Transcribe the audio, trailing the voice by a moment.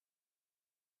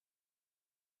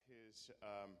his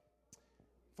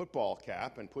football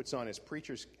cap and puts on his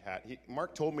preacher's hat.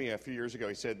 Mark told me a few years ago,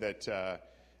 he said that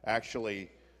actually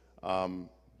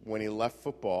when he left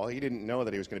football, he didn't know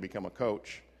that he was going to become a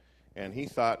coach, and he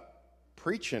thought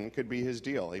preaching could be his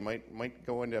deal. He might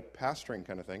go into pastoring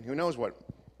kind of thing. Who knows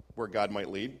where God might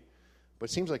lead, but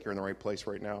it seems like you're in the right place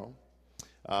right now.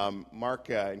 Mark,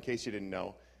 in case you didn't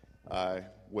know,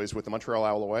 was with the Montreal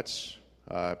Alouettes,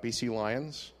 BC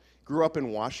Lions, grew up in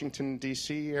Washington,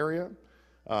 D.C. area,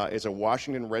 is a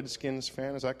Washington Redskins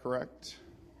fan, is that correct?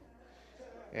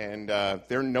 And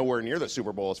they're nowhere near the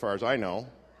Super Bowl as far as I know.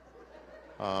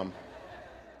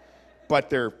 But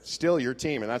they're still your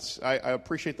team, and I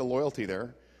appreciate the loyalty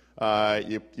there.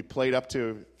 You played up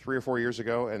to 3 or 4 years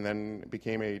ago and then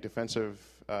became a defensive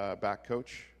back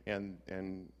coach and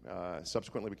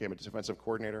subsequently became a defensive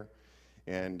coordinator.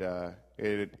 And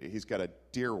he's got a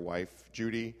dear wife,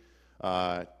 Judy,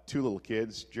 2 little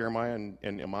kids, Jeremiah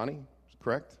and Imani,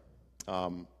 correct?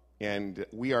 And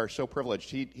we are so privileged.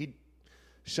 He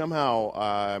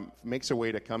somehow makes a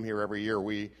way to come here every year.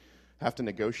 We have to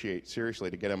negotiate seriously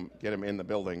to get him in the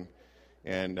building.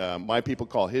 And my people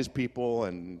call his people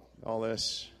and all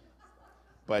this.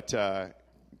 But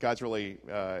God's really,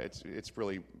 it's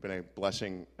really been a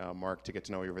blessing, Mark, to get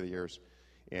to know you over the years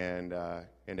and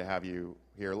to have you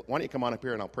here. Why don't you come on up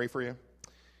here and I'll pray for you?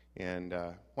 And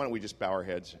why don't we just bow our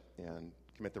heads and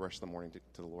commit the rest of the morning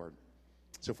to the Lord.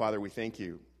 So, Father, we thank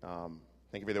you.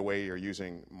 Thank you for the way you're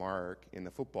using Mark in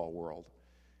the football world.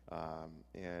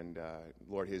 And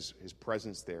Lord, his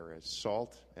presence there as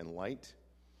salt and light,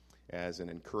 as an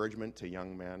encouragement to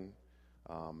young men,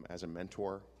 as a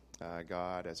mentor,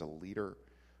 God, as a leader.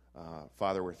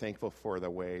 Father, we're thankful for the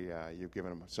way you've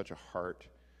given him such a heart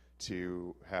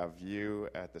to have you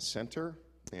at the center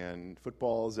and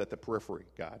football is at the periphery,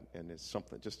 God, and it's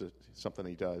something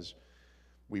he does.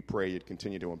 We pray you'd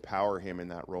continue to empower him in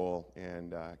that role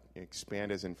and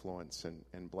expand his influence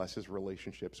and bless his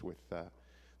relationships with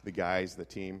the guys, the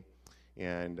team,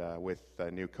 and with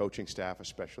the new coaching staff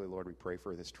especially. Lord, we pray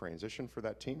for this transition for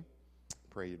that team.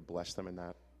 Pray you'd bless them in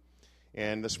that.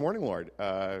 And this morning, Lord,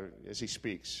 as he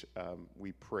speaks,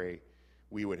 we pray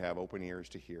we would have open ears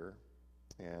to hear,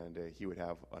 and he would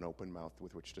have an open mouth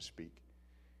with which to speak,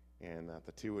 and that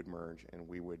the two would merge, and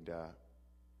we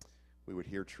would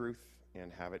hear truth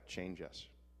and have it change us.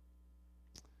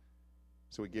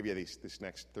 So we give you this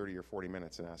next 30 or 40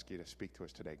 minutes and ask you to speak to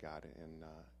us today, God.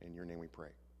 In your name we pray.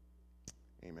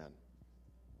 Amen.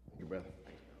 Thank you, brother.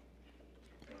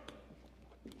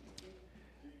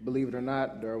 Believe it or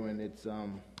not, Derwin, it's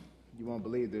you won't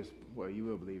believe this. Well, you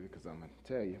will believe it because I'm going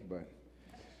to tell you, but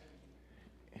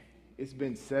it's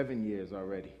been 7 years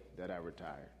already that I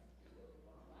retired.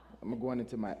 I'm going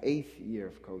into my 8th year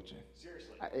of coaching.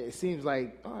 Seriously? It seems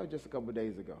like, just a couple of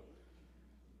days ago.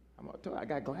 I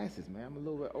got glasses, man. I'm a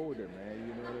little bit older, man. You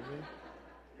know what I mean?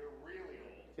 You're really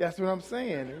old. That's what I'm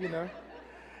saying,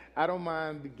 I don't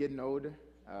mind getting older.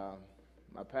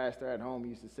 My pastor at home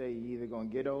used to say, you're either going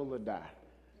to get old or die.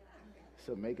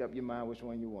 So make up your mind which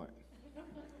one you want.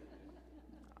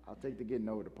 I'll take the getting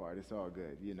older part. It's all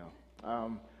good,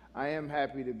 I am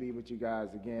happy to be with you guys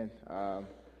again.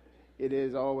 It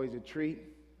is always a treat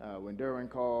when Derwin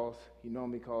calls. He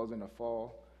normally calls in the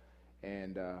fall,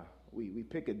 and we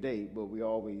pick a date, but we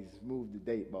always move the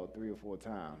date about 3 or 4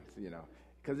 times,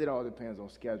 because it all depends on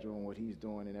schedule and what he's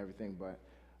doing and everything. But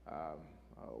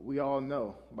we all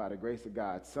know, by the grace of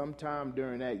God, sometime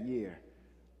during that year,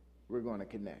 we're going to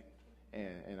connect,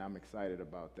 and I'm excited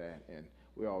about that, and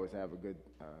we always have a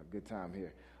good time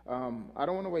here. I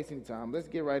don't want to waste any time. Let's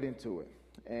get right into it.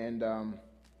 And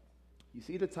you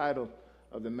see the title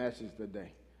of the message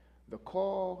today. The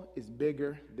call is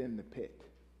bigger than the pit.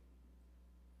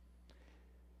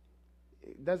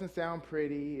 It doesn't sound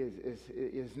pretty.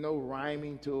 It's no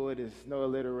rhyming to it. It's no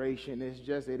alliteration. It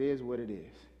is what it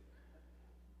is.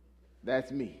 That's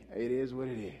me. It is what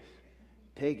it is.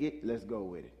 Take it. Let's go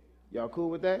with it. Y'all cool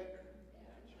with that?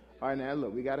 All right, now,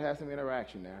 look, we got to have some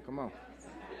interaction now. Come on.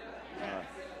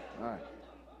 All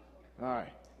right.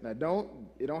 Now,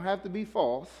 it don't have to be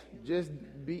false. Just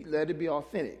let it be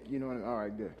authentic. You know what I mean? All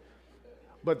right, good.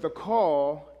 But the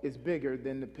call is bigger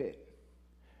than the pit.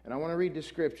 And I want to read the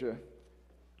scripture.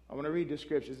 I want to read the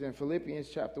scriptures in Philippians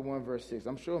chapter 1, verse 6.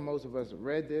 I'm sure most of us have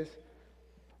read this.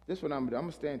 This is what I'm going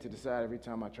to stand to the side every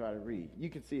time I try to read. You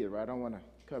can see it, right? I don't want to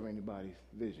cover anybody's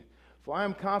vision. For I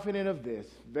am confident of this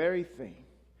very thing,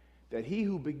 that he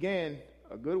who began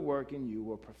a good work in you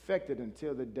will perfect it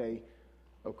until the day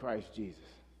of Christ Jesus.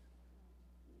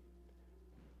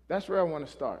 That's where I want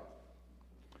to start.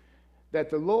 That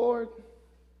the Lord,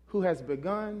 who has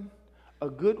begun a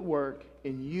good work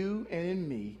in you and in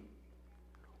me,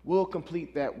 will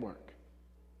complete that work.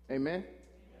 Amen?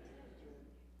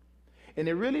 And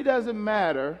it really doesn't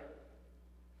matter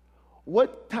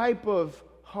what type of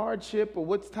hardship or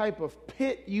what type of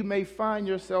pit you may find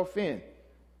yourself in.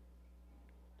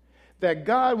 That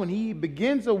God, when he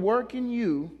begins a work in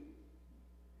you,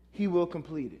 he will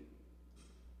complete it.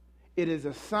 It is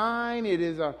a sign, it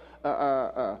is an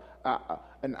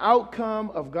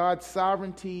outcome of God's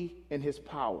sovereignty and his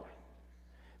power.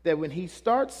 That when he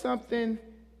starts something,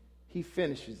 he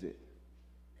finishes it.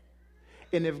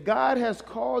 And if God has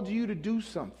called you to do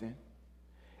something,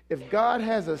 if God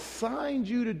has assigned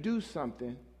you to do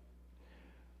something,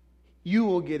 you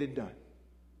will get it done.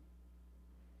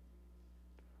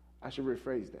 I should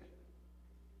rephrase that.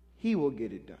 He will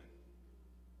get it done.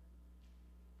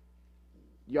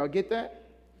 Y'all get that?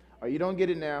 Or you don't get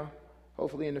it now,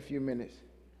 hopefully in a few minutes,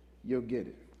 you'll get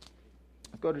it.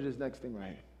 Let's go to this next thing right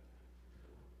here.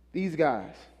 These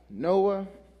guys, Noah,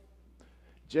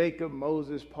 Jacob,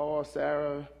 Moses, Paul,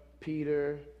 Sarah,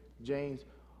 Peter, James,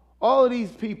 all of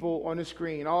these people on the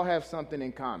screen all have something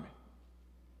in common.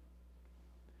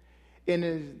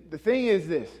 And the thing is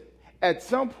this. At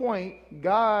some point,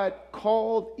 God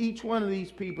called each one of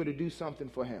these people to do something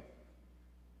for him.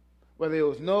 Whether it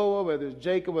was Noah, whether it was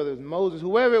Jacob, whether it was Moses,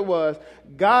 whoever it was,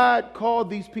 God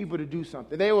called these people to do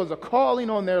something. There was a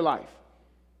calling on their life.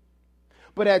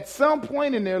 But at some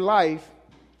point in their life,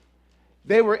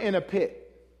 they were in a pit.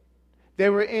 They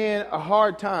were in a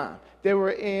hard time. They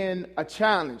were in a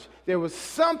challenge. There was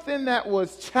something that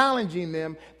was challenging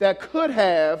them that could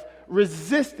have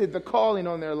resisted the calling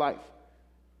on their life.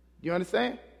 You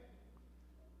understand?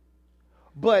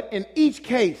 But in each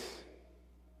case,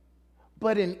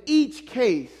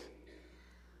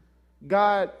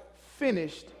 God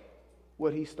finished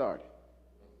what he started.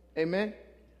 Amen?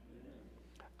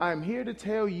 I'm here to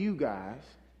tell you guys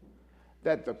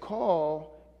that the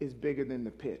call is bigger than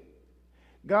the pit.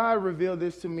 God revealed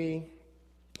this to me.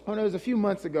 It was a few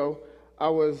months ago. I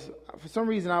was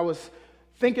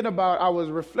thinking about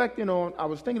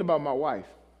my wife.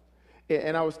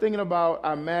 And I was thinking about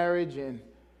our marriage, and,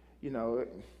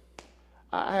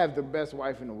 I have the best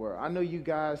wife in the world. I know you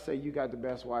guys say you got the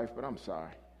best wife, but I'm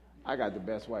sorry. I got the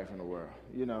best wife in the world,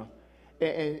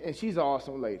 And she's an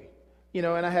awesome lady. And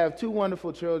I have 2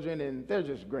 wonderful children, and they're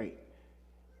just great.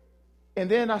 And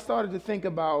then I started to think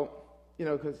about,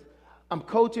 because I'm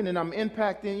coaching and I'm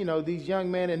impacting, these young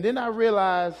men. And then I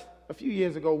realized a few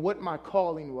years ago what my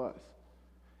calling was.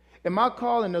 And my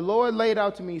calling, the Lord laid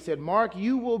out to me, he said, Mark,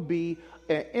 you will be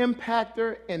an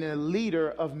impactor and a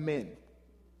leader of men.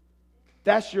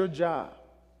 That's your job.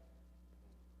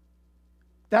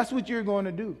 That's what you're going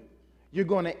to do. You're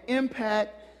going to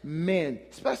impact men,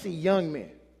 especially young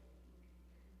men.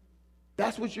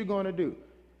 That's what you're going to do.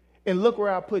 And look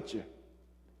where I put you.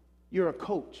 You're a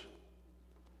coach.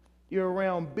 You're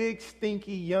around big,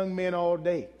 stinky young men all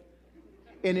day.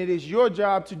 And it is your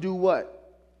job to do what?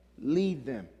 Lead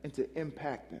them and to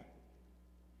impact them.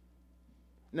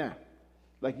 Now,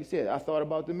 like you said, I thought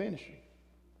about the ministry.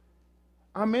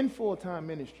 I'm in full-time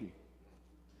ministry.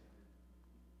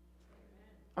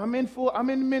 I'm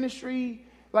in ministry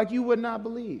like you would not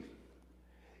believe.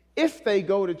 If they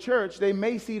go to church, they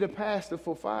may see the pastor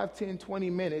for 5, 10, 20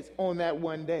 minutes on that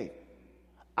one day.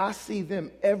 I see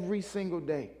them every single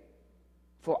day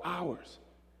for hours.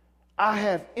 I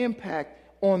have impact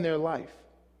on their life.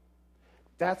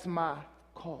 That's my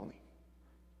calling.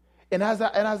 And as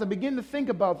I begin to think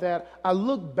about that, I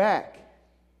look back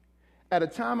at a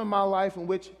time in my life in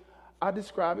which I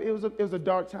describe it was a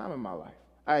dark time in my life.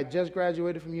 I had just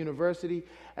graduated from university.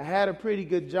 I had a pretty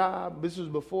good job. This was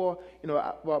before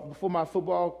my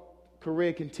football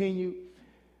career continued.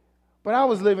 But I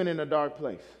was living in a dark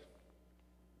place.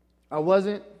 I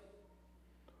wasn't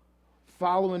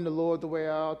following the Lord the way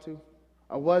I ought to.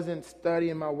 I wasn't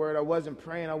studying my word. I wasn't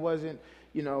praying. I wasn't,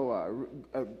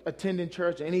 attending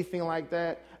church or anything like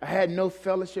that. I had no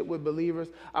fellowship with believers.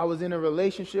 I was in a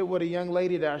relationship with a young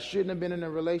lady that I shouldn't have been in a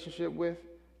relationship with.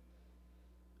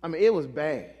 I mean, it was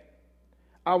bad.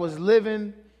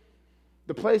 The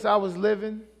place I was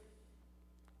living,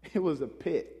 it was a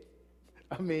pit.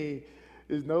 I mean,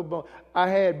 there's no bone.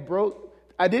 I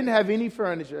didn't have any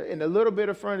furniture, and the little bit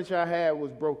of furniture I had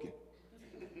was broken.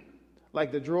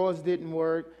 Like the drawers didn't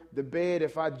work. The bed,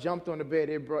 if I jumped on the bed,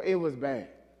 it was bad.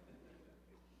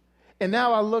 And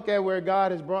now I look at where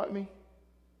God has brought me,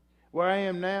 where I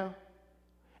am now,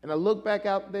 and I look back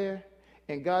out there,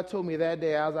 and God told me that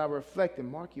day as I reflected,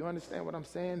 Mark, you understand what I'm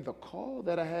saying? The call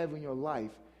that I have in your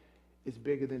life is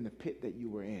bigger than the pit that you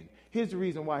were in. Here's the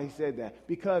reason why he said that.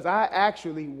 Because I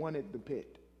actually wanted the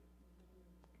pit.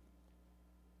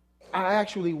 I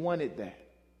actually wanted that.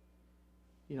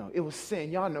 it was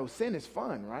sin. Y'all know sin is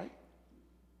fun, right?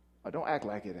 Oh, don't act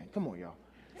like it ain't. Come on, y'all.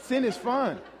 Sin is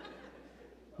fun.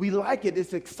 We like it.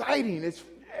 It's exciting.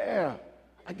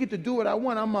 I get to do what I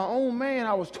want. I'm my own man.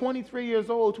 I was 23 years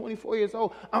old, 24 years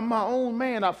old. I'm my own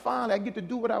man. I get to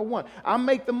do what I want. I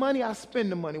make the money. I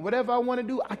spend the money. Whatever I want to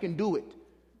do, I can do it.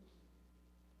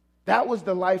 That was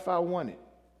the life I wanted.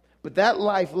 But that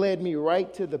life led me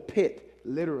right to the pit,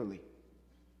 literally.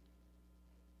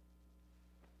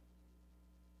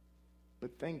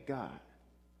 But thank God,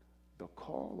 the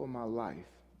call of my life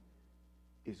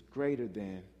is greater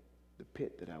than the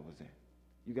pit that I was in.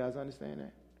 You guys understand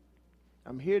that?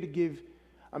 I'm here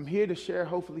to share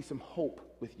hopefully some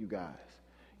hope with you guys.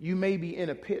 You may be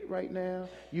in a pit right now.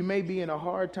 You may be in a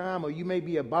hard time, or you may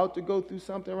be about to go through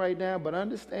something right now, but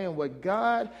understand what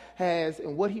God has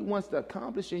and what he wants to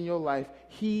accomplish in your life,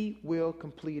 he will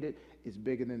complete it. It's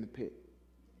bigger than the pit.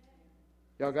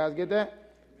 Y'all guys get that?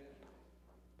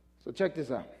 So check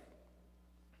this out.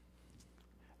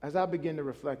 As I begin to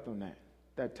reflect on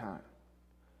that time,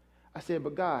 I said,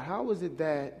 but God, how is it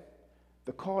that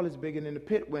the call is bigger than the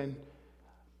pit when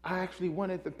I actually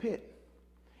wanted the pit?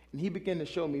 And he began to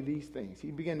show me these things. He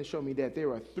began to show me that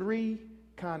there are three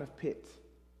kind of pits.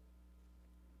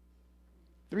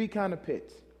 Three kind of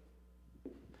pits.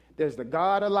 There's the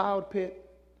God-allowed pit.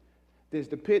 There's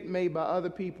the pit made by other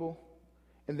people.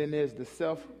 And then there's the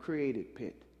self-created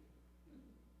pit.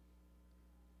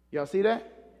 Y'all see that?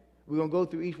 We're going to go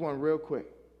through each one real quick.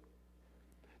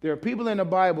 There are people in the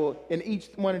Bible in each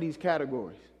one of these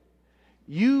categories.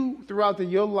 You, throughout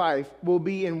your life, will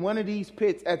be in one of these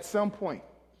pits at some point.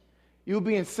 You'll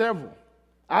be in several.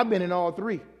 I've been in all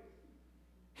three.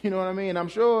 You know what I mean? I'm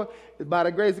sure by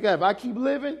the grace of God, if I keep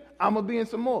living, I'm going to be in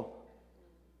some more.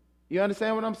 You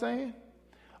understand what I'm saying?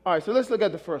 All right, so let's look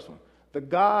at the first one. The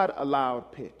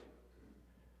God-allowed pit.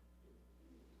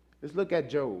 Let's look at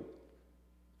Job.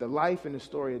 The life and the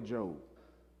story of Job.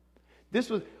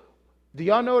 Do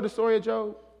y'all know the story of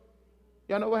Job?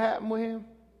 Y'all know what happened with him?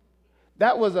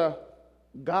 That was a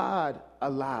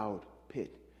God-allowed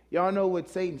pit. Y'all know what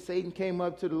Satan came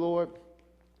up to the Lord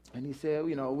and he said,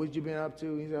 what you been up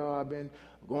to? He said, I've been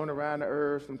going around the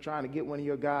earth. I'm trying to get one of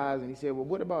your guys. And he said, well,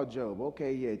 what about Job?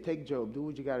 Okay, yeah, take Job. Do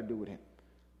what you got to do with him.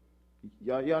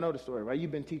 Y'all know the story, right?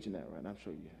 You've been teaching that, right? I'm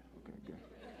sure you have. Okay, good.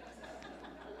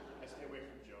 I stay away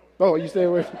from Job. Oh, you stay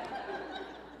away from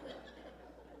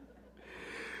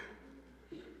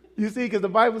You see, because the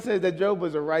Bible says that Job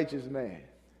was a righteous man.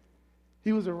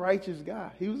 He was a righteous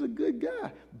guy. He was a good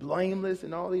guy, blameless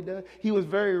in all he does. He was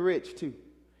very rich, too.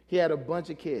 He had a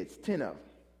bunch of kids, 10 of them.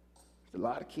 It's a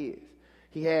lot of kids.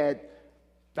 He had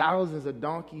thousands of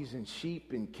donkeys and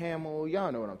sheep and camel.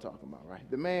 Y'all know what I'm talking about, right?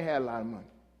 The man had a lot of money.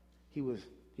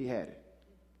 He had it.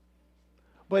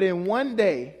 But in one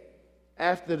day,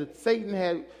 after Satan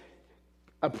had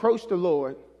approached the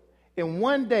Lord, in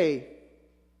one day,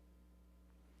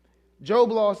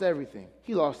 Job lost everything.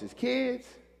 He lost his kids.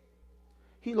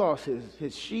 He lost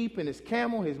his sheep and his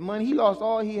camel, his money. He lost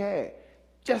all he had,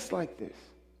 just like this.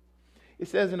 It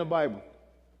says in the Bible,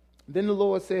 then the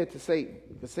Lord said to Satan,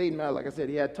 because Satan, like I said,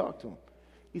 he had talked to him.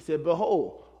 He said,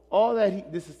 behold, all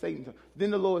that this is Satan.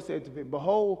 Then the Lord said to him,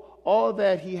 behold, all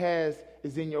that he has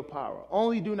is in your power.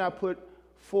 Only do not put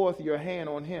forth your hand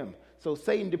on him. So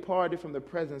Satan departed from the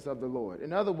presence of the Lord.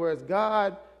 In other words,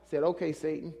 God said, okay,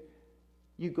 Satan,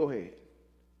 you go ahead.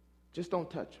 Just don't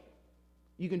touch him.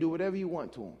 You can do whatever you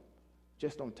want to him.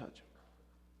 Just don't touch him.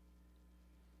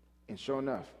 And sure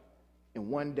enough, in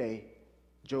one day,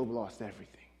 Job lost everything.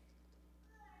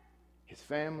 His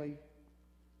family,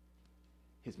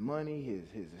 his money,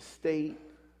 his estate,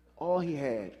 all he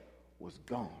had was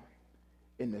gone.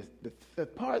 And the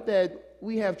part that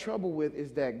we have trouble with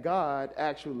is that God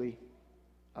actually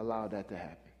allowed that to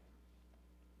happen.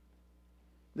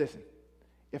 Listen,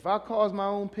 if I cause my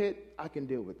own pit, I can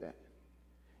deal with that.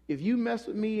 If you mess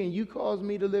with me and you cause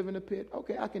me to live in a pit,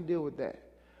 okay, I can deal with that.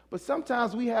 But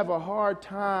sometimes we have a hard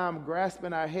time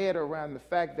grasping our head around the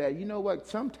fact that, you know what,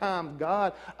 sometimes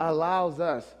God allows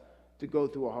us to go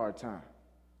through a hard time.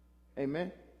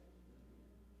 Amen?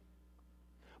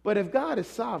 But if God is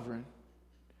sovereign,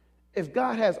 if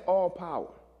God has all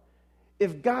power,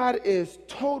 if God is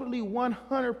totally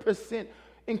 100%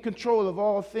 in control of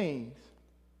all things,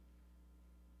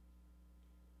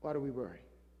 why do we worry?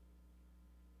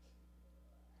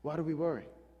 Why do we worry?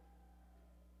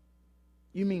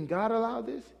 You mean God allowed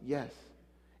this? Yes.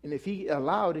 And if he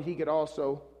allowed it, he could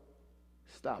also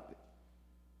stop it.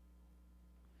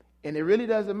 And it really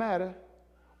doesn't matter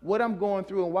what I'm going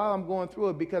through and while I'm going through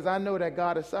it, because I know that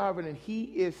God is sovereign and he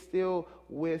is still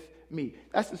with me.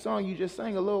 That's the song you just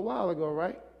sang a little while ago,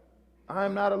 right?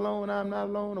 I'm not alone,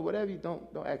 or whatever. You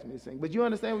don't ask me to sing. But you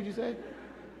understand what you said?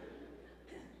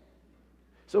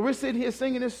 So we're sitting here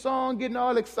singing this song, getting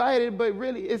all excited, but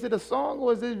really, is it a song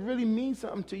or does it really mean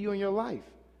something to you in your life?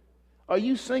 Are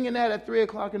you singing that at 3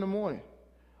 o'clock in the morning?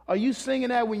 Are you singing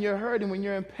that when you're hurting, when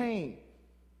you're in pain,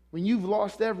 when you've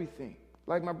lost everything,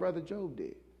 like my brother Job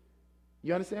did?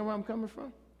 You understand where I'm coming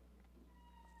from?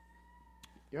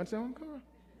 You understand where I'm coming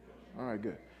from? All right,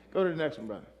 good. Go to the next one,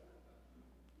 brother.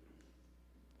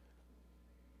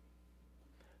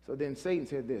 So then Satan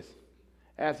said this.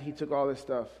 After he took all this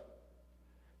stuff,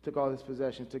 took all his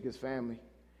possessions, took his family,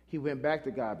 he went back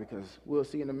to God, because we'll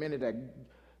see in a minute that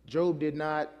Job did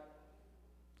not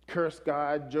curse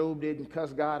God. Job didn't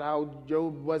cuss God out.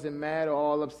 Job wasn't mad or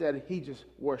all upset. He just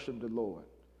worshiped the Lord.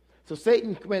 So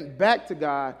Satan went back to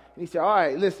God and he said, all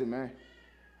right, listen, man.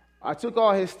 I took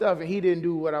all his stuff and he didn't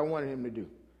do what I wanted him to do.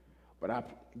 But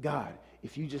God,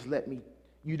 if you just let me,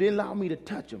 you didn't allow me to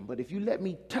touch him, but if you let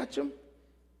me touch him,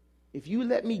 if you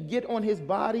let me get on his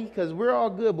body, because we're all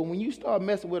good, but when you start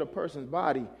messing with a person's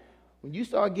body, when you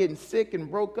start getting sick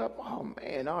and broke up, oh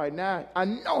man, all right, now I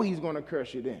know he's going to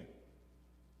curse you then.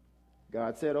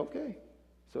 God said, okay.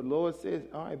 So the Lord says,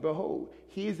 all right, behold,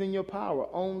 he is in your power.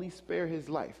 Only spare his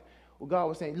life. Well, God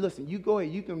was saying, listen, you go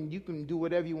ahead. You can do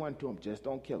whatever you want to him. Just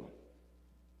don't kill him.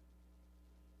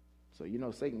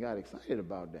 So, Satan got excited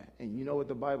about that. And you know what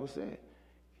the Bible said?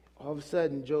 All of a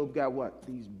sudden, Job got what?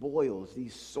 These boils,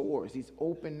 these sores, these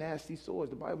open, nasty sores.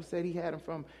 The Bible said he had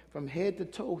them from head to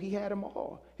toe. He had them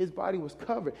all. His body was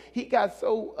covered. He got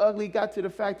so ugly, got to the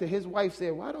fact that his wife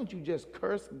said, why don't you just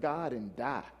curse God and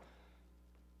die?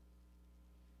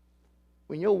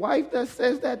 When your wife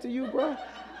says that to you, bro,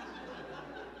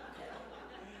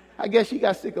 I guess she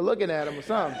got sick of looking at him or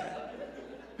something.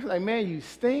 Like, man, you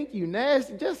stink, you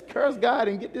nasty. Just curse God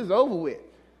and get this over with,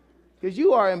 because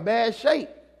you are in bad shape.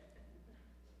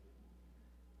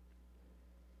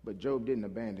 But Job didn't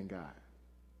abandon God.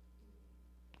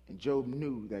 And Job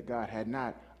knew that God had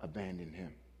not abandoned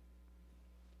him.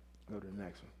 Go to the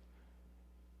next one.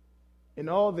 In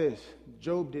all this,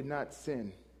 Job did not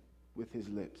sin with his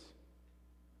lips.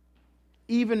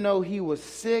 Even though he was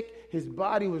sick, his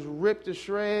body was ripped to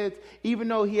shreds, even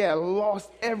though he had lost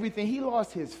everything, he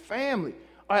lost his family.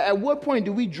 At what point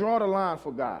do we draw the line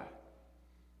for God?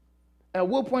 At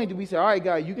what point do we say, all right,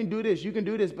 God, you can do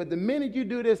this, but the minute you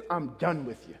do this, I'm done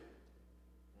with you?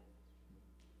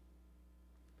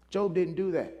 Job didn't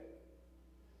do that.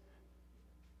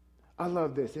 I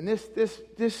love this. And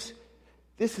this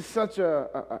is such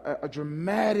a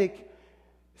dramatic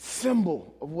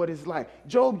symbol of what it's like.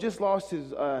 Job just lost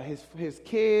his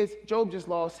kids. Job just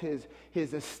lost his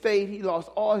estate. He lost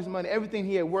all his money, everything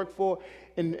he had worked for.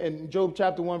 In Job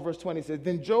chapter 1, verse 20, it says,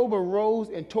 then Job arose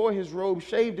and tore his robe,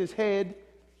 shaved his head.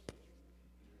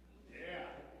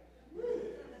 Yeah.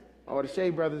 Oh, the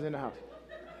Shave Brothers in the house.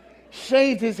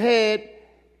 Shaved his head,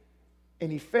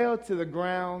 and he fell to the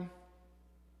ground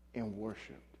and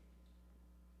worshiped.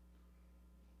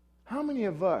 How many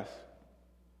of us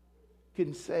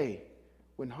can say,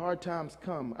 when hard times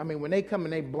come, when they come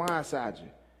and they blindside you,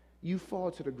 you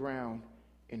fall to the ground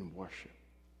and worship?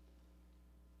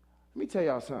 Let me tell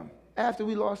y'all something. After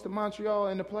we lost to Montreal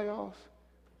in the playoffs,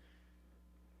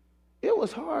 it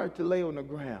was hard to lay on the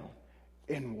ground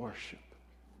and worship.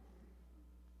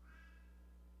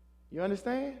 You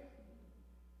understand?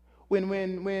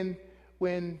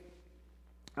 When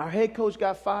our head coach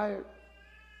got fired,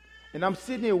 and I'm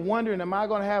sitting here wondering, am I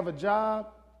going to have a job?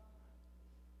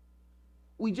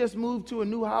 We just moved to a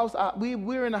new house.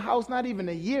 We're in a house not even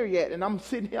a year yet, and I'm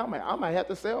sitting here, I might have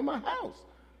to sell my house.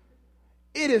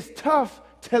 It is tough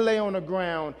to lay on the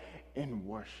ground and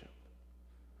worship.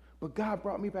 But God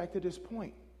brought me back to this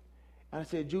point. And I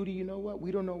said, Judy, you know what?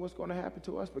 We don't know what's going to happen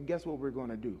to us, but guess what we're going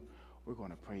to do? We're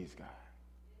going to praise God.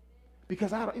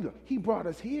 Because he brought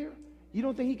us here. You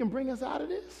don't think he can bring us out of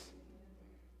this?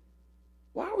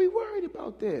 Why are we worried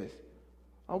about this?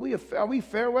 Are we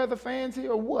fair weather fans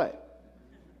here or what?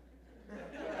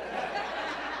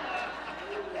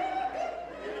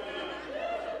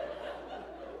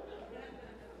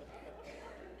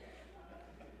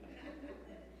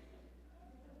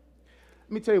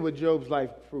 Let me tell you what Job's life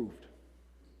proved.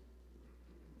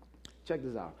 Check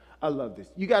this out. I love this.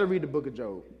 You got to read the book of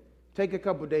Job. Take a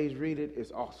couple days, read it.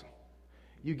 It's awesome.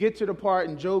 You get to the part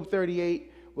in Job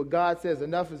 38 where God says,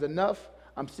 enough is enough.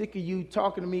 I'm sick of you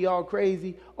talking to me all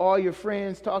crazy. All your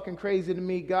friends talking crazy to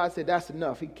me. God said, that's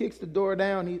enough. He kicks the door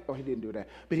down. He didn't do that.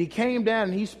 But he came down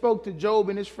and he spoke to Job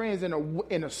and his friends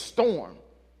in a storm.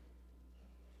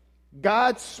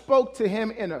 God spoke to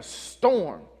him in a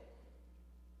storm.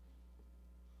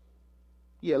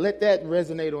 Yeah, let that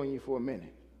resonate on you for a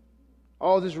minute.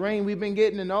 All this rain we've been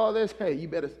getting and all this, hey, you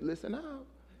better listen out.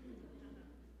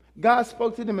 God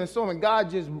spoke to them in storm, and God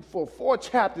just, for 4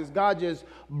 chapters, God just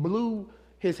blew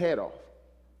his head off.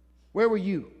 Where were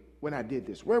you when I did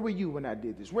this? Where were you when I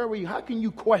did this? Where were you? How can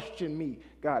you question me?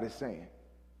 God is saying.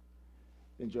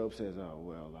 Then Job says,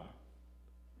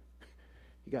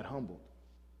 he got humbled.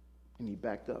 And he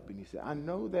backed up and he said, I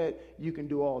know that you can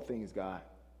do all things, God.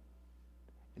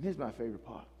 And here's my favorite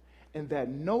part. And that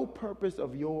no purpose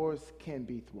of yours can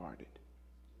be thwarted.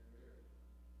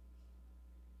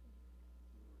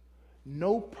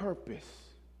 No purpose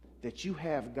that you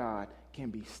have, God, can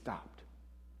be stopped.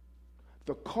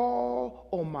 The call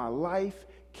on my life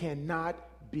cannot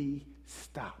be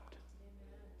stopped.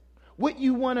 What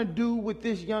you want to do with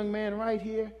this young man right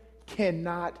here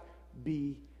cannot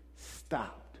be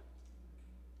stopped.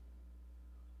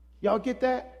 Y'all get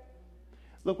that?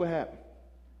 Look what happened.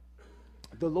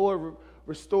 The Lord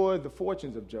restored the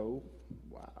fortunes of Job.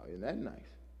 Wow, isn't that nice?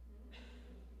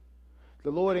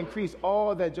 The Lord increased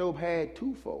all that Job had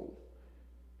twofold.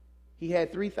 He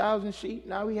had 3,000 sheep.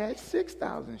 Now he had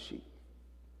 6,000 sheep.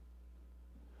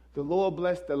 The Lord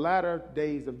blessed the latter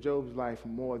days of Job's life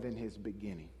more than his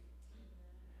beginning.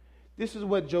 This is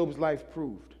what Job's life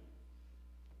proved.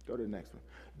 Go to the next one.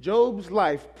 Job's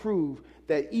life proved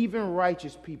that even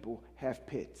righteous people have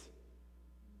pits.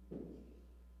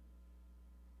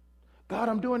 God,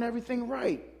 I'm doing everything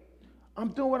right. I'm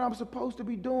doing what I'm supposed to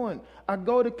be doing. I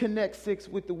go to Connect 6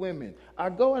 with the women. I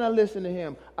go and I listen to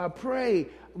him. I pray.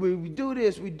 We do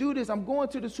this. We do this. I'm going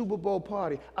to the Super Bowl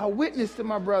party. I witness to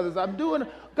my brothers. I'm doing,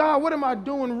 God, what am I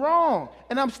doing wrong?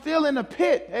 And I'm still in a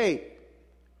pit. Hey,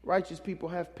 righteous people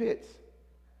have pits.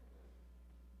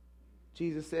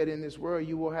 Jesus said, in this world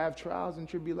you will have trials and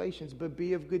tribulations, but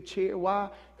be of good cheer. Why?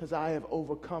 Because I have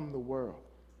overcome the world.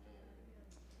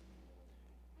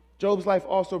 Job's life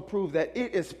also proved that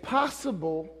it is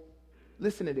possible.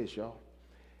 Listen to this, y'all.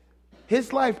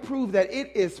 His life proved that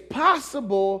it is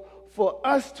possible for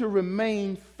us to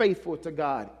remain faithful to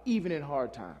God, even in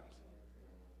hard times.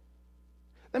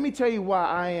 Let me tell you why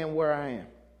I am where I am.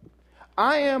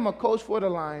 I am a coach for the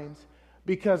Lions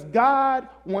because God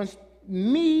wants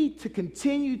me to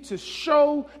continue to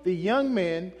show the young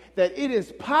men that it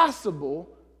is possible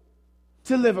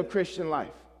to live a Christian life.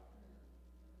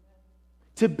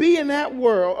 To be in that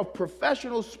world of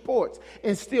professional sports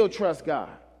and still trust God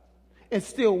and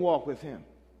still walk with him.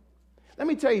 Let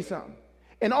me tell you something.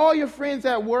 And all your friends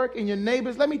at work and your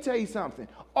neighbors, let me tell you something.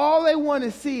 All they want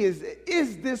to see is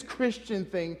this Christian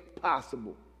thing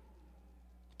possible?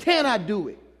 Can I do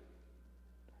it?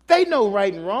 They know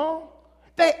right and wrong.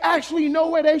 They actually know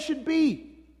where they should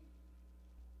be.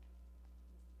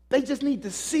 They just need to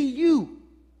see you.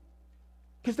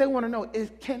 Because they want to know,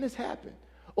 can this happen?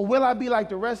 Or will I be like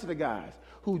the rest of the guys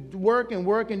who work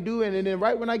and do it, and then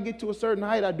right when I get to a certain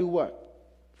height, I do what?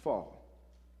 Fall.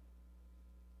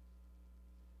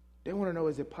 They want to know,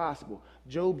 is it possible?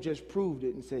 Job just proved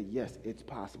it and said, yes, it's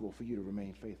possible for you to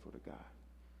remain faithful to God.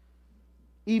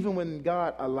 Even when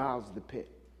God allows the pit.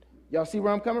 Y'all see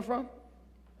where I'm coming from?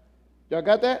 Y'all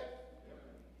got that?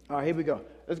 All right, here we go.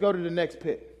 Let's go to the next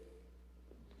pit.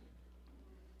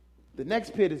 The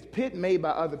next pit is pit made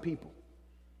by other people.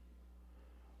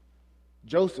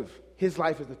 Joseph, his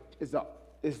life is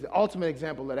the ultimate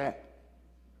example of that.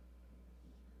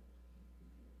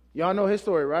 Y'all know his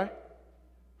story, right?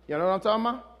 Y'all know what I'm talking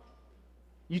about?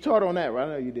 You taught on that, right?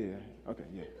 I know you did. Okay,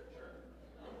 yeah.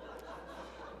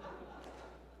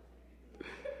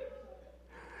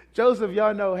 Joseph,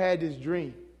 y'all know, had this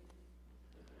dream.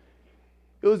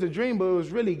 It was a dream, but it was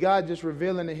really God just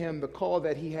revealing to him the call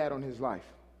that he had on his life.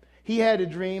 He had a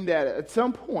dream that at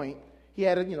some point, he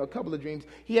had a couple of dreams.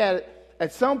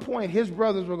 At some point, his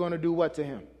brothers were going to do what to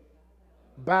him?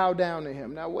 Bow down to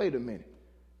him. Now, wait a minute.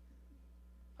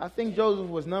 I think Joseph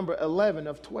was number 11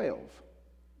 of 12.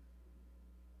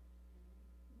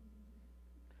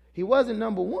 He wasn't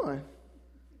number 1.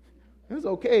 It's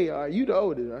okay. You the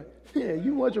oldest, right? Yeah,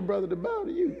 you want your brother to bow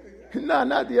to you. No,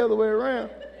 not the other way around.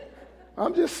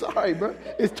 I'm just sorry, bro.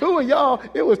 It's 2 of y'all.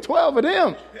 It was 12 of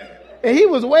them. And he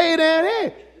was way down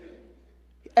there.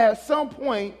 At some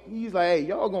point, he's like, hey,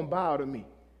 y'all going to bow to me.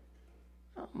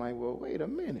 I'm like, well, wait a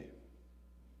minute.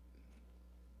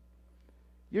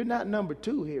 You're not number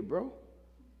 2 here, bro.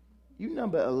 You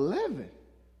number 11.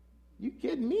 You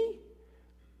kidding me?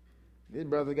 His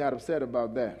brother got upset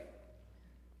about that.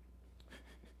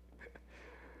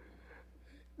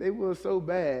 They were so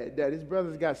bad that his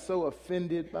brothers got so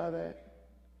offended by that,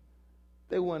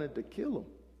 they wanted to kill him.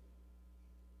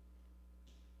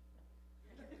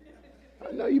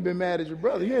 I know you've been mad at your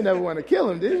brother. You didn't ever want to kill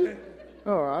him, did you?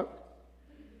 Oh,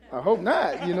 I hope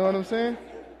not. You know what I'm saying?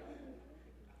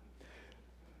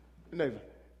 Neighbor,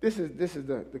 this is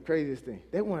the craziest thing.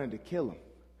 They wanted to kill him.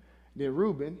 Then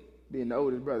Reuben, being the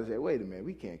oldest brother, said, wait a minute,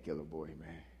 we can't kill a boy,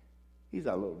 man. He's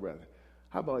our little brother.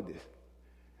 How about this?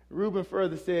 Reuben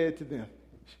further said to them,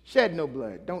 shed no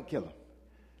blood, don't kill him.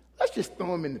 Let's just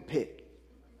throw him in the pit.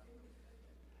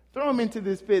 Throw him into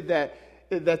this pit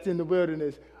that's in the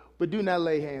wilderness, but do not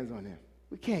lay hands on him.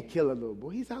 We can't kill a little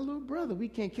boy. He's our little brother. We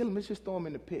can't kill him. Let's just throw him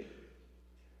in the pit.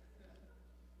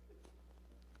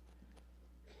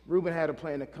 Reuben had a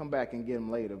plan to come back and get him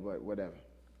later, but whatever.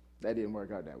 That didn't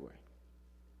work out that way.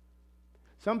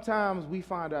 Sometimes we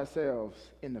find ourselves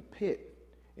in the pit,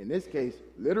 in this case,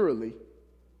 literally,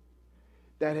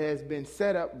 that has been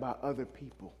set up by other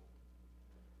people.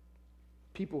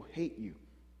 People hate you.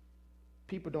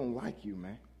 People don't like you,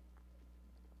 man.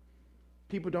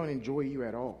 People don't enjoy you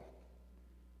at all.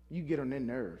 You get on their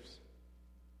nerves.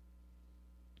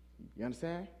 You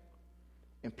understand?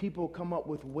 And people come up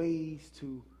with ways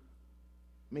to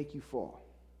make you fall.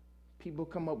 People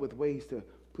come up with ways to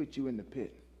put you in the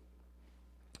pit.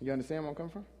 You understand where I'm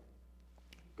coming from?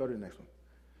 Go to the next one.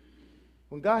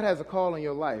 When God has a call in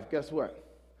your life, guess what?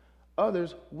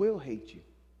 Others will hate you.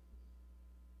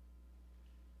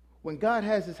 When God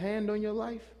has his hand on your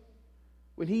life,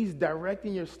 when he's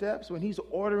directing your steps, when he's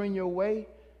ordering your way,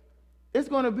 it's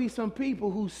going to be some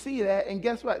people who see that, and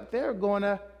guess what? They're going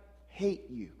to hate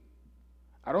you.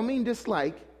 I don't mean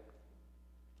dislike.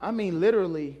 I mean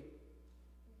literally,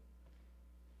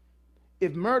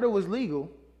 if murder was legal,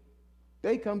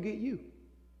 they come get you.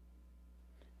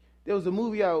 There was a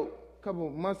movie out a couple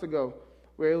of months ago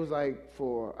where it was like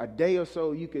for a day or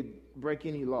so you could break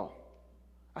any law.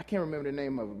 I can't remember the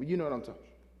name of it, but you know what I'm talking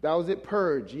about. That was it,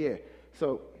 Purge, yeah.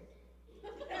 So,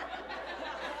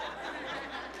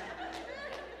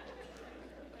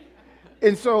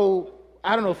 and so,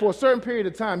 I don't know, for a certain period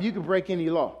of time, you could break any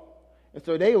law. And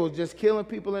so they were just killing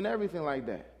people and everything like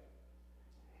that.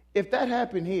 If that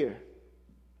happened here,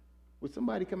 would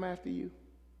somebody come after you?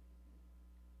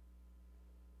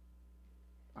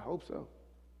 I hope so.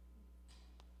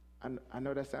 I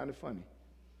know that sounded funny,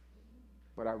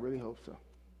 but I really hope so.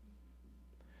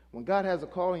 When God has a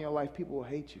call in your life, people will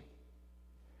hate you.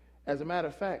 As a matter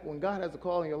of fact, when God has a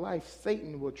call in your life,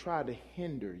 Satan will try to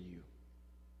hinder you.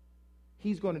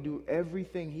 He's going to do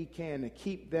everything he can to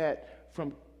keep that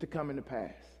from to coming to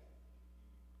pass.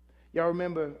 Y'all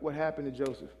remember what happened to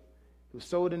Joseph? He was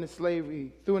sold into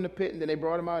slavery, threw in the pit, and then they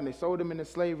brought him out and they sold him into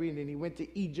slavery, and then he went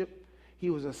to Egypt. He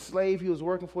was a slave. He was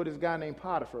working for this guy named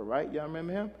Potiphar, right? Y'all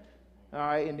remember him? All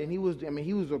right, and then he was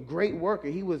a great worker.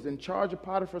 He was in charge of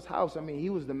Potiphar's house. He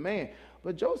was the man.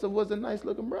 But Joseph was a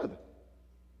nice-looking brother.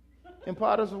 And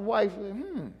Potiphar's wife,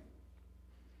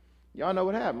 y'all know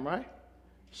what happened, right?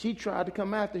 She tried to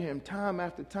come after him time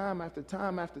after time after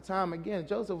time after time again.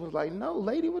 Joseph was like, no,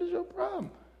 lady, what is your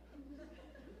problem?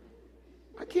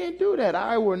 I can't do that.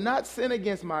 I will not sin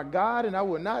against my God, and I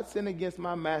will not sin against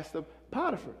my master,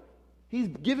 Potiphar. He's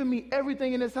given me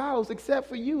everything in his house except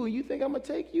for you, and you think I'm going to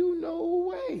take you? No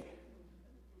way.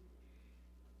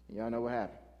 Y'all know what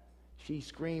happened. She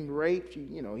screamed rape.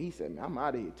 He said, I'm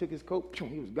out of here. Took his coat.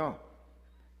 He was gone.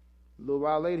 A little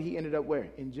while later, he ended up where?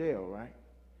 In jail, right?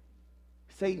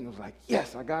 Satan was like,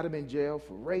 yes, I got him in jail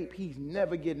for rape. He's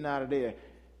never getting out of there.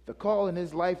 The call in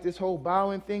his life, this whole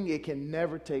bowing thing, it can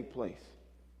never take place.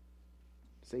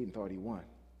 Satan thought he won.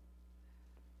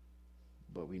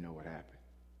 But we know what happened.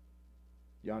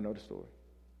 Y'all know the story.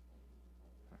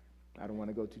 I don't want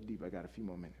to go too deep. I got a few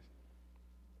more minutes.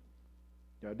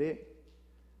 Y'all did?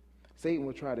 Satan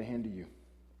will try to hinder you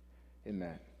in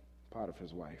that,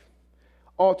 Potiphar's wife.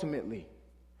 Ultimately,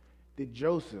 did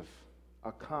Joseph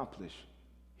accomplish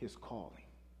his calling?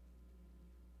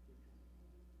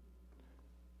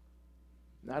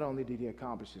 Not only did he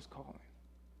accomplish his calling,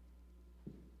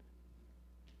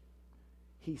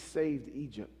 he saved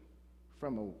Egypt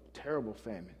from a terrible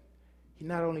famine.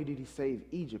 Not only did he save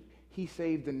Egypt, he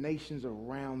saved the nations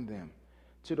around them.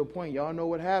 To the point, y'all know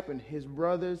what happened. His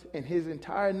brothers and his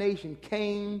entire nation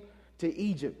came to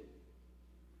Egypt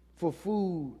for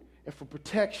food and for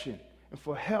protection and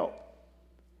for help.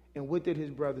 And what did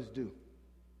his brothers do?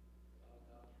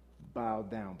 Bow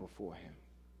down before him.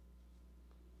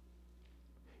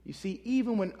 You see,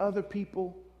 even when other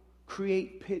people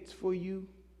create pits for you,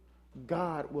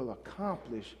 God will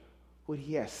accomplish what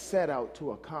he has set out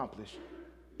to accomplish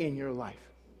in your life.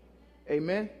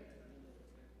 Amen?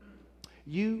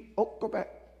 Go back.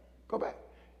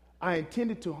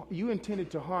 You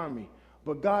intended to harm me,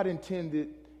 but God intended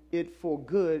it for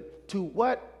good to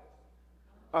what?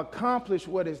 Accomplish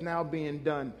what is now being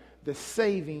done. the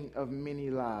saving of many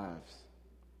lives.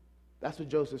 That's what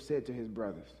Joseph said to his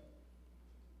brothers.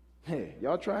 Hey,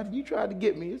 you tried to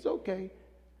get me. It's okay.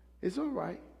 It's all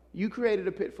right. You created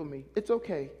a pit for me. It's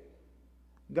okay.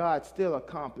 God still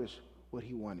accomplished what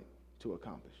he wanted to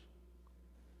accomplish.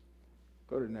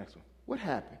 Go to the next one. What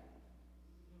happened?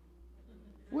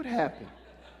 What happened?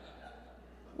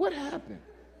 What happened?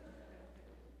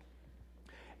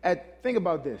 Think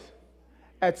about this.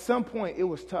 At some point, it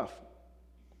was tough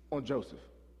on Joseph.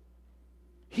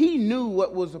 He knew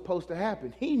what was supposed to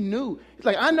happen. He knew. It's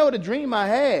like, I know the dream I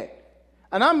had,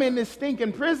 and I'm in this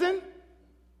stinking prison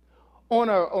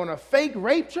on a fake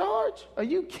rape charge? Are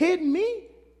you kidding me?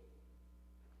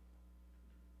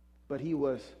 But he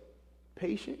was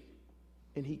patient,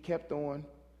 and he kept on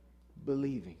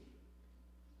believing.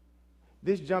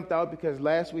 This jumped out because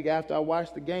last week after I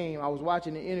watched the game, I was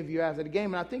watching the interview after the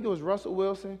game, and I think it was Russell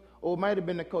Wilson, or it might have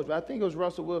been the coach, but I think it was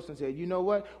Russell Wilson said, you know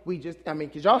what,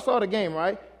 because y'all saw the game,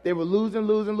 right? They were losing.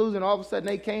 All of a sudden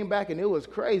they came back, and it was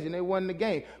crazy, and they won the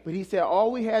game. But he said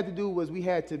all we had to do was we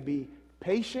had to be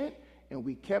patient, and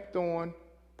we kept on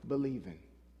believing.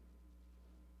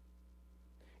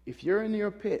 If you're in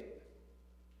your pit,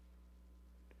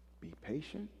 be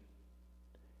patient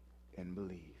and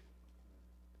believe.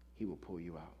 He will pull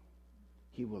you out.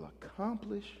 He will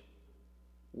accomplish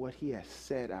what he has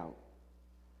set out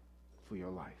for your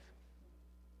life.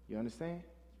 You understand?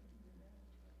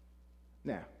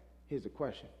 Now, here's the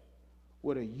question.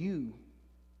 What are you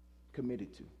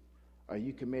committed to? Are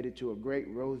you committed to a great,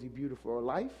 rosy, beautiful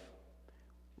life?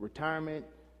 Retirement,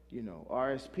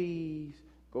 RSPs,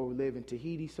 go live in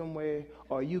Tahiti somewhere?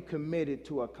 Or are you committed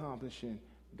to accomplishing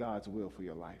God's will for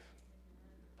your life?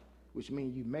 Which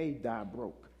means you may die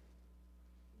broke.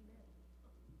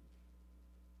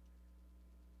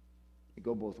 It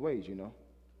go both ways, All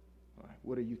right,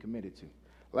 what are you committed to?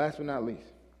 Last but not least,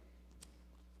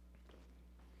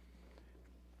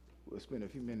 we'll spend a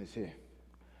few minutes here.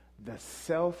 The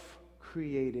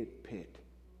self-created pit.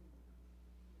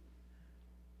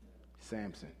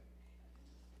 Samson.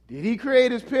 Did he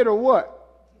create his pit or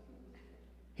what?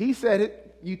 He said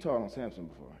it. You taught on Samson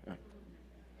before. Right?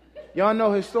 Y'all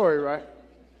know his story, right?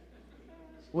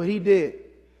 What he did.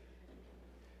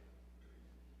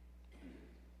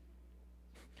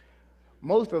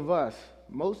 Most of us,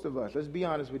 let's be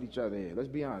honest with each other here. Let's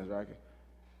be honest, right?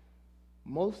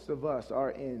 Most of us are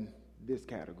in this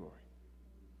category.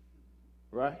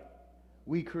 Right?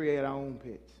 We create our own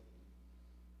pits.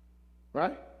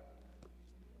 Right?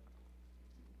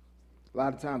 A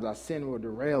lot of times our sin will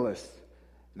derail us,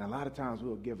 and a lot of times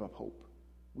we'll give up hope.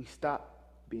 We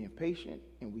stop being patient,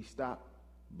 and we stop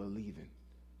believing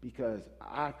because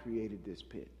I created this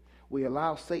pit. We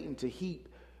allow Satan to heap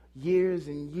years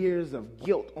and years of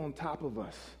guilt on top of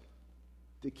us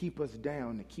to keep us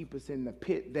down, to keep us in the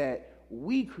pit that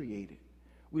we created.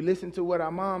 We listen to what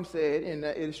our mom said, and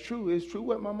it's true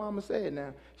what my mama said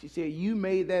now. She said, you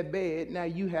made that bed, now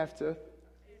you have to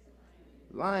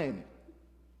lie in it.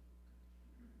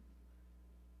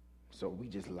 So we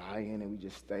just lie in it, we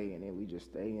just stay in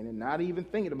it, not even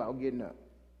thinking about getting up.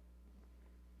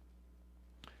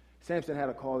 Samson had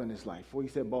a call in his life where he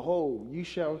said, behold,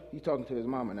 he's talking to his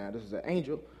mama now. This is an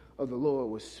angel of the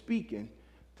Lord was speaking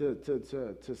to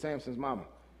Samson's mama.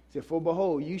 He said, for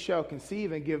behold, you shall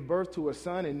conceive and give birth to a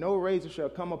son, and no razor shall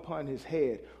come upon his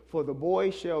head. For the boy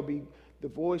shall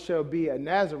be a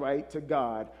Nazarite to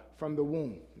God from the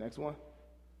womb. Next one.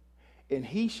 And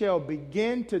he shall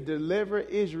begin to deliver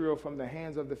Israel from the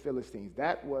hands of the Philistines.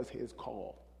 That was his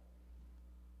call.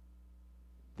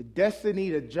 The destiny,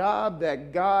 the job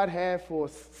that God had for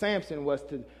Samson was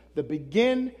to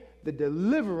begin the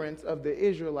deliverance of the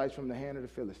Israelites from the hand of the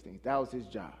Philistines. That was his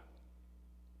job.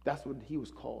 That's what he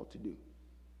was called to do.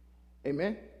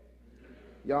 Amen?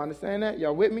 Y'all understand that?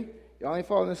 Y'all with me? Y'all ain't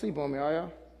falling asleep on me, are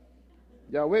y'all?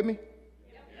 Y'all with me?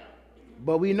 Yeah.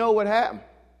 But we know what happened.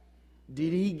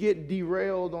 Did he get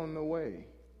derailed on the way?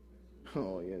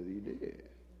 Oh, yes, he did.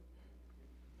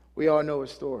 We all know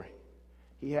his story.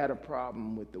 He had a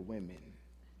problem with the women.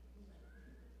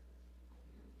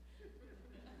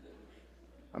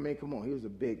 I mean, come on, he was a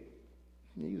big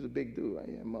dude, right?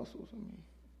 He had muscles. I mean,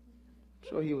 I'm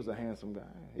sure he was a handsome guy.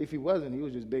 If he wasn't, he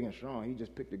was just big and strong. He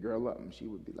just picked a girl up and she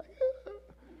would be like,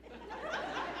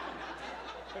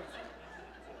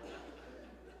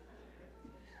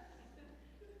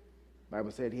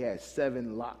 Bible said he had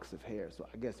 7 locks of hair, so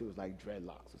I guess it was like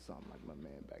dreadlocks or something like my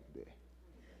man back there.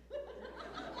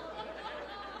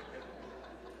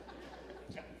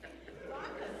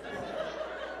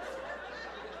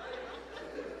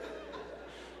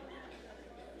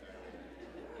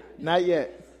 Not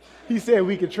yet. He said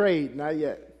we could trade. Not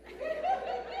yet.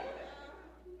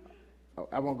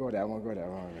 I won't go there. I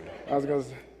was going to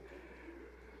say,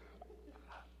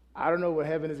 I don't know what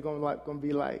heaven is going to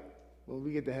be like when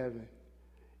we get to heaven.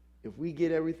 If we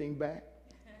get everything back,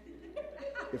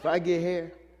 if I get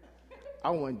hair,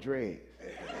 I want dreads.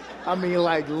 I mean,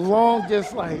 like long,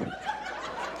 just like.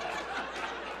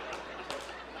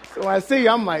 So I see,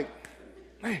 I'm like,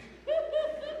 man.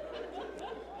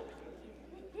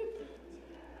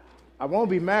 I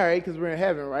won't be married because we're in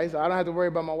heaven, right? So I don't have to worry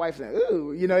about my wife saying,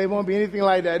 ooh, it won't be anything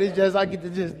like that. It's just, I get to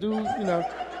just do, let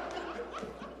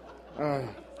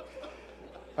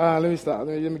me stop.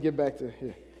 Let me get back to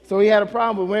here. So he had a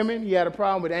problem with women. He had a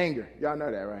problem with anger. Y'all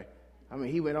know that, right? I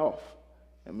mean, he went off.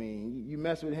 I mean, you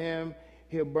mess with him,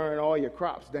 he'll burn all your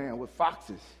crops down with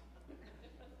foxes.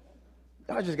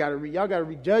 Y'all got to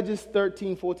read Judges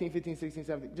 13, 14, 15, 16,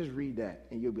 17. Just read that,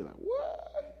 and you'll be like,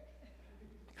 what?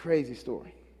 Crazy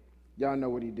story. Y'all know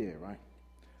what he did, right?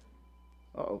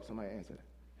 Uh-oh, somebody answered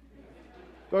it.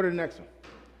 Go to the next one.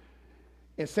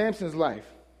 In Samson's life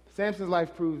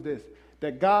proves this,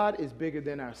 that God is bigger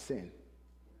than our sin.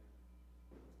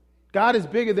 God is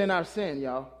bigger than our sin,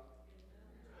 y'all.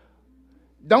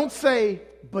 Don't say,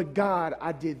 but God,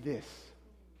 I did this.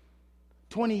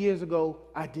 20 years ago,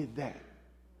 I did that.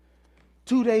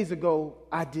 2 days ago,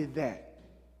 I did that.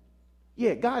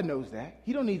 Yeah, God knows that.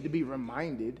 He don't need to be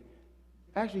reminded.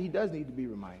 Actually, he does need to be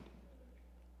reminded.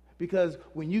 Because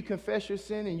when you confess your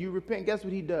sin and you repent, guess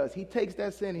what he does? He takes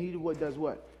that sin and he does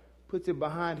what? Puts it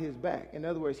behind his back. In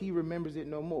other words, he remembers it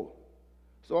no more.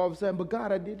 So all of a sudden, but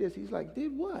God, I did this. He's like,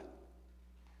 did what?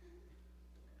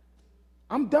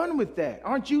 I'm done with that.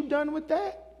 Aren't you done with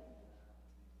that?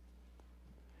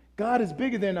 God is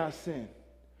bigger than our sin.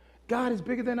 God is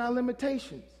bigger than our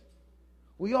limitations.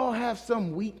 We all have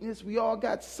some weakness. We all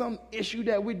got some issue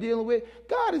that we're dealing with.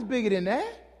 God is bigger than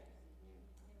that.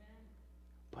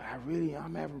 But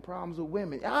I'm having problems with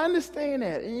women. I understand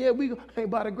that. And yeah,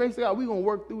 by the grace of God, we're going to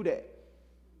work through that.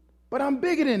 But I'm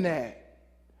bigger than that.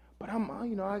 But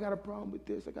I got a problem with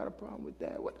this. I got a problem with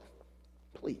that. What?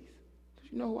 Please.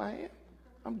 You know who I am?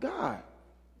 I'm God.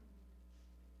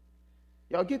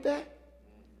 Y'all get that?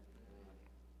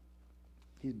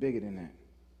 He's bigger than that.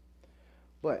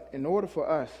 But in order for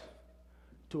us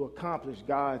to accomplish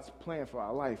God's plan for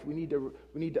our life, we need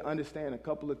to understand a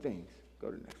couple of things. Go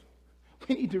to the next one.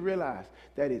 We need to realize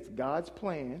that it's God's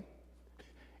plan,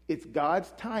 it's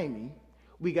God's timing.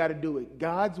 We got to do it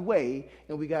God's way,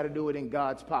 and we got to do it in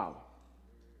God's power.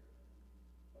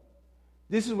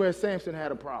 This is where Samson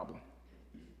had a problem.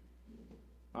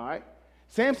 All right?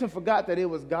 Samson forgot that it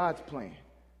was God's plan.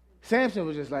 Samson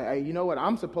was just like, hey, you know what?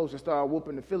 I'm supposed to start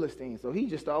whooping the Philistines. So he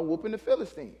just started whooping the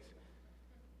Philistines.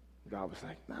 God was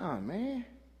like, nah, man.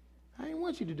 I didn't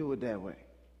want you to do it that way.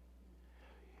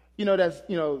 That's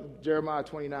Jeremiah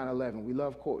 29:11. We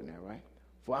love quoting that, right?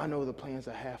 For I know the plans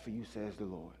I have for you, says the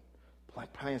Lord.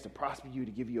 Plans to prosper you,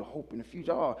 to give you a hope in the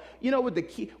future. Oh, you know what the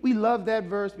key? We love that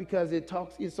verse because it's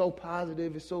so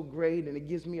positive, it's so great, and it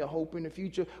gives me a hope in the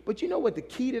future. But you know what the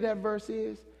key to that verse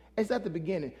is? It's at the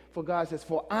beginning. For God says,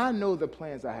 for I know the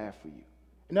plans I have for you.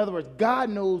 In other words, God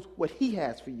knows what he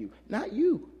has for you, not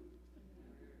you.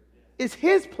 It's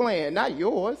his plan, not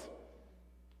yours.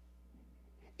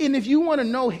 And if you want to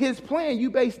know his plan, you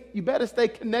better stay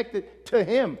connected to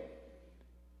him.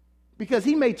 Because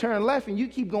he may turn left and you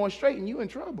keep going straight and you're in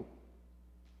trouble.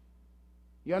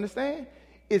 You understand?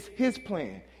 It's his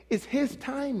plan. It's his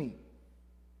timing.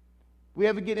 We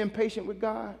ever get impatient with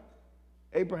God?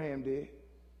 Abraham did.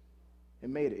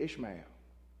 And made an Ishmael.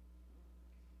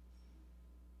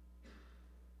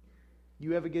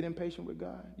 You ever get impatient with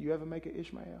God? You ever make an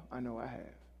Ishmael? I know I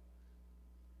have.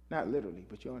 Not literally,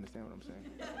 but you understand what I'm saying.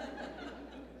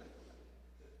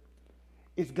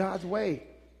 It's God's way.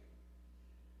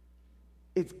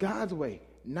 It's God's way,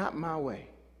 not my way.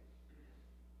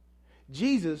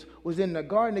 Jesus was in the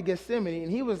Garden of Gethsemane,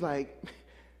 and he was like,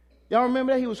 y'all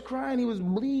remember that? He was crying, he was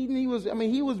bleeding, he was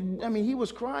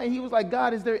crying. He was like,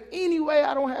 God, is there any way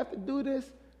I don't have to do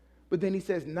this? But then he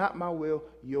says, not my will,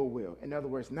 your will. In other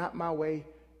words, not my way,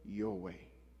 your way.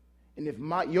 And if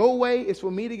your way is for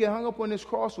me to get hung up on this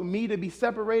cross, for me to be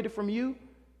separated from you,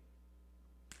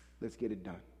 let's get it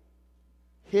done.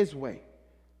 His way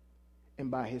and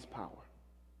by his power.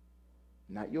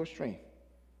 Not your strength.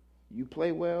 You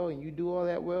play well and you do all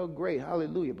that well, great,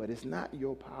 hallelujah. But it's not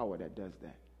your power that does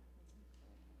that.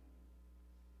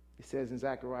 It says in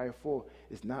Zechariah 4,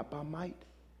 it's not by might,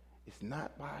 it's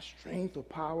not by strength or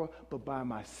power, but by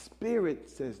my spirit,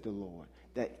 says the Lord,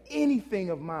 that anything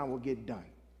of mine will get done.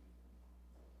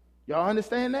 Y'all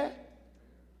understand that?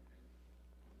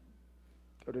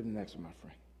 Go to the next one, my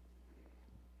friend.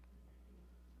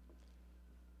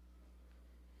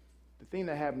 The thing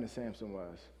that happened to Samson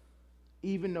was,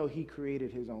 even though he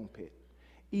created his own pit,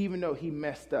 even though he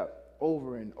messed up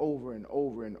over and over and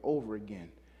over and over again,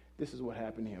 this is what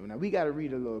happened to him. Now, we got to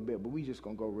read a little bit, but we just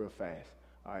going to go real fast.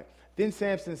 All right. Then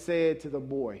Samson said to the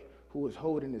boy who was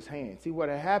holding his hand. See, what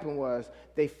had happened was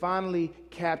they finally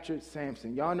captured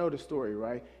Samson. Y'all know the story,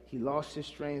 right? He lost his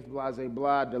strength, blah, blah,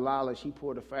 blah. Delilah, she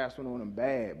pulled a fast one on him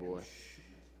bad, boy.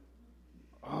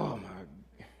 Oh,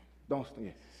 my. Don't.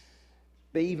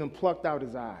 They even plucked out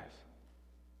his eyes.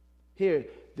 Here,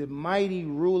 the mighty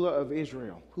ruler of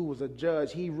Israel, who was a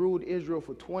judge, he ruled Israel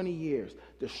for 20 years.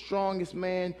 The strongest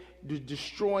man,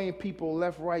 destroying people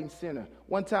left, right, and center.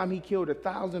 One time he killed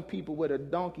 1,000 people with a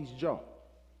donkey's jaw.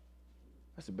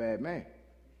 That's a bad man.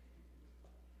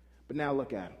 But now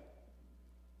look at him.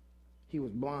 He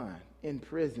was blind, in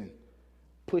prison,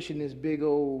 pushing this big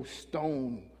old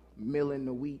stone, milling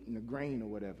the wheat and the grain or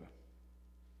whatever.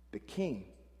 The king,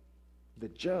 the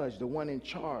judge, the one in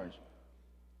charge,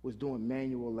 was doing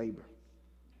manual labor.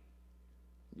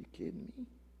 You kidding me?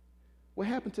 What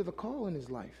happened to the call in his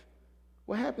life?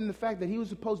 What happened to the fact that he was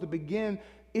supposed to begin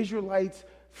Israelites'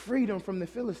 freedom from the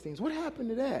Philistines? What happened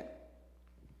to that?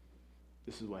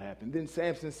 This is what happened. Then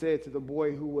Samson said to the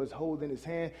boy who was holding his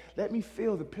hand, "Let me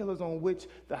feel the pillars on which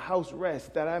the house rests,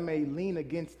 that I may lean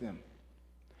against them."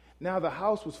 Now the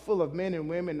house was full of men and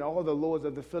women, and all the lords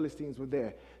of the Philistines were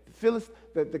there.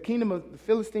 The kingdom of the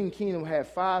Philistine kingdom had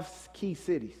 5 key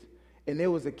cities, and there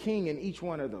was a king in each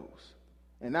one of those.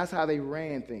 And that's how they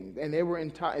ran things. And they were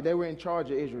in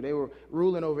charge of Israel. They were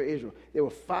ruling over Israel. There were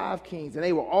 5 kings, and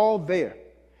they were all there.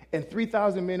 And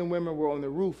 3,000 men and women were on the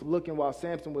roof looking while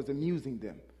Samson was amusing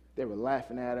them. They were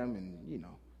laughing at him and,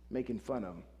 making fun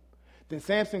of him. Then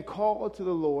Samson called to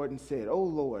the Lord and said, "Oh,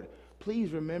 Lord,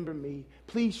 please remember me.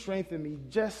 Please strengthen me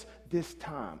just this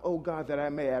time, oh God, that I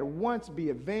may at once be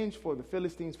avenged for the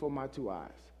Philistines for my 2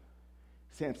 eyes."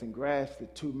 Samson grasped the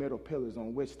 2 middle pillars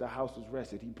on which the house was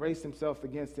rested. He braced himself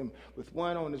against them with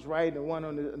one on his right and one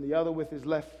on the other with his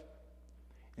left.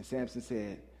 And Samson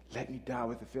said, "Let me die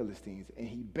with the Philistines." And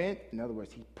he bent, in other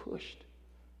words, he pushed.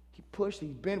 He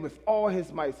bent with all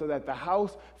his might so that the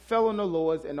house fell on the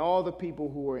lords and all the people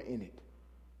who were in it.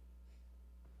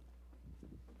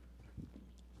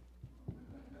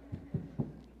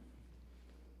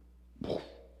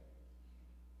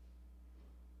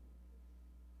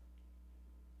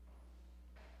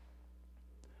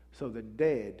 So the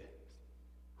dead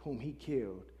whom he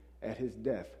killed at his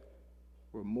death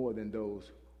were more than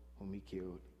those whom he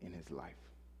killed in his life.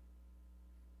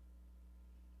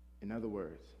 In other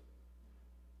words,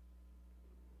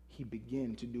 he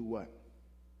began to do what?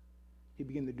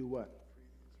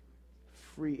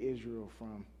 Free Israel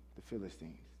from the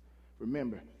Philistines.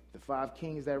 Remember, the 5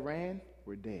 kings that ran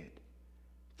were dead.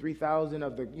 3,000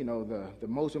 of the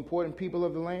most important people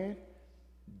of the land,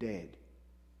 dead.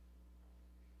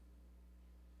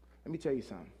 Let me tell you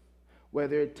something.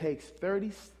 Whether it takes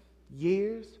 30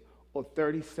 years or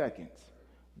 30 seconds,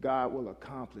 God will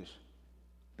accomplish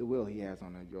the will he has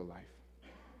on your life.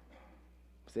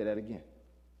 Say that again.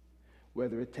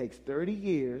 Whether it takes 30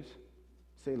 years,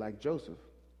 say like Joseph,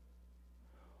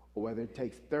 or whether it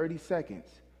takes 30 seconds,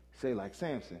 say like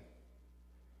Samson,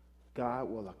 God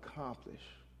will accomplish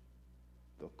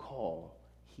the call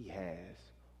he has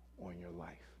on your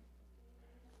life.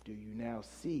 Do you now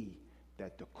see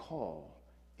that the call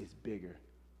is bigger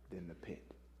than the pit?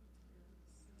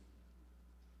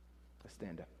 Let's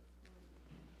stand up.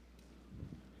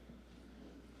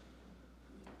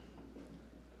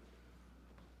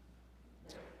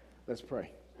 Let's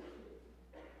pray.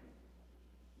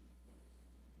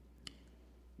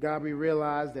 God, we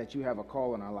realize that you have a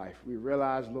call in our life. We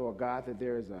realize, Lord God, that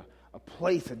there is a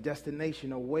place, a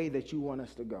destination, a way that you want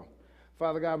us to go.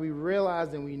 Father God, we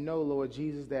realize and we know, Lord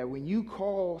Jesus, that when you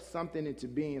call something into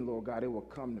being, Lord God, it will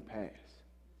come to pass.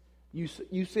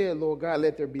 You said, Lord God,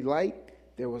 let there be light.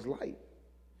 There was light.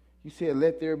 You said,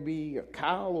 let there be a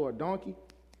cow or a donkey.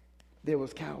 There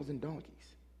was cows and donkeys.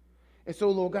 And so,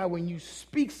 Lord God, when you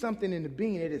speak something into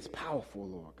being, it is powerful,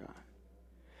 Lord God.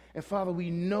 And Father, we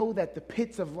know that the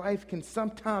pits of life can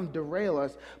sometimes derail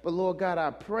us. But Lord God,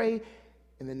 I pray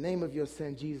in the name of your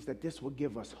Son, Jesus, that this will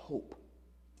give us hope.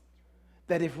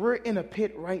 That if we're in a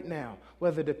pit right now,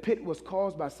 whether the pit was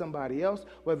caused by somebody else,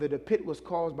 whether the pit was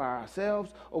caused by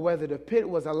ourselves, or whether the pit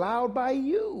was allowed by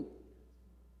you,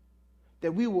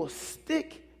 that we will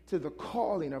stick to the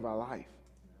calling of our life.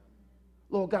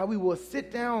 Lord God, we will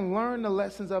sit down, learn the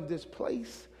lessons of this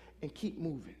place, and keep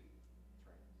moving.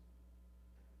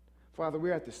 Father,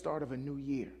 we're at the start of a new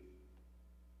year.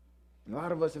 A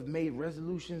lot of us have made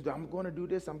resolutions. I'm going to do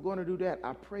this. I'm going to do that.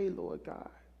 I pray, Lord God,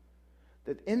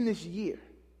 that in this year,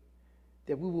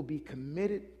 that we will be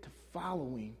committed to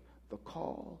following the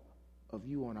call of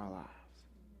you on our lives,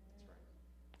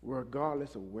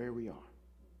 regardless of where we are.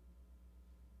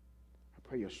 I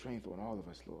pray your strength on all of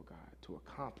us, Lord God, to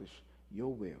accomplish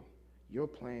your will, your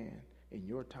plan, in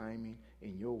your timing,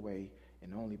 in your way,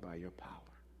 and only by your power.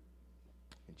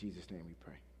 In Jesus' name we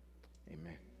pray.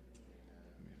 Amen.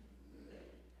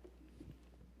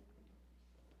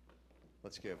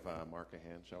 Let's give Mark a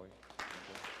hand, shall we?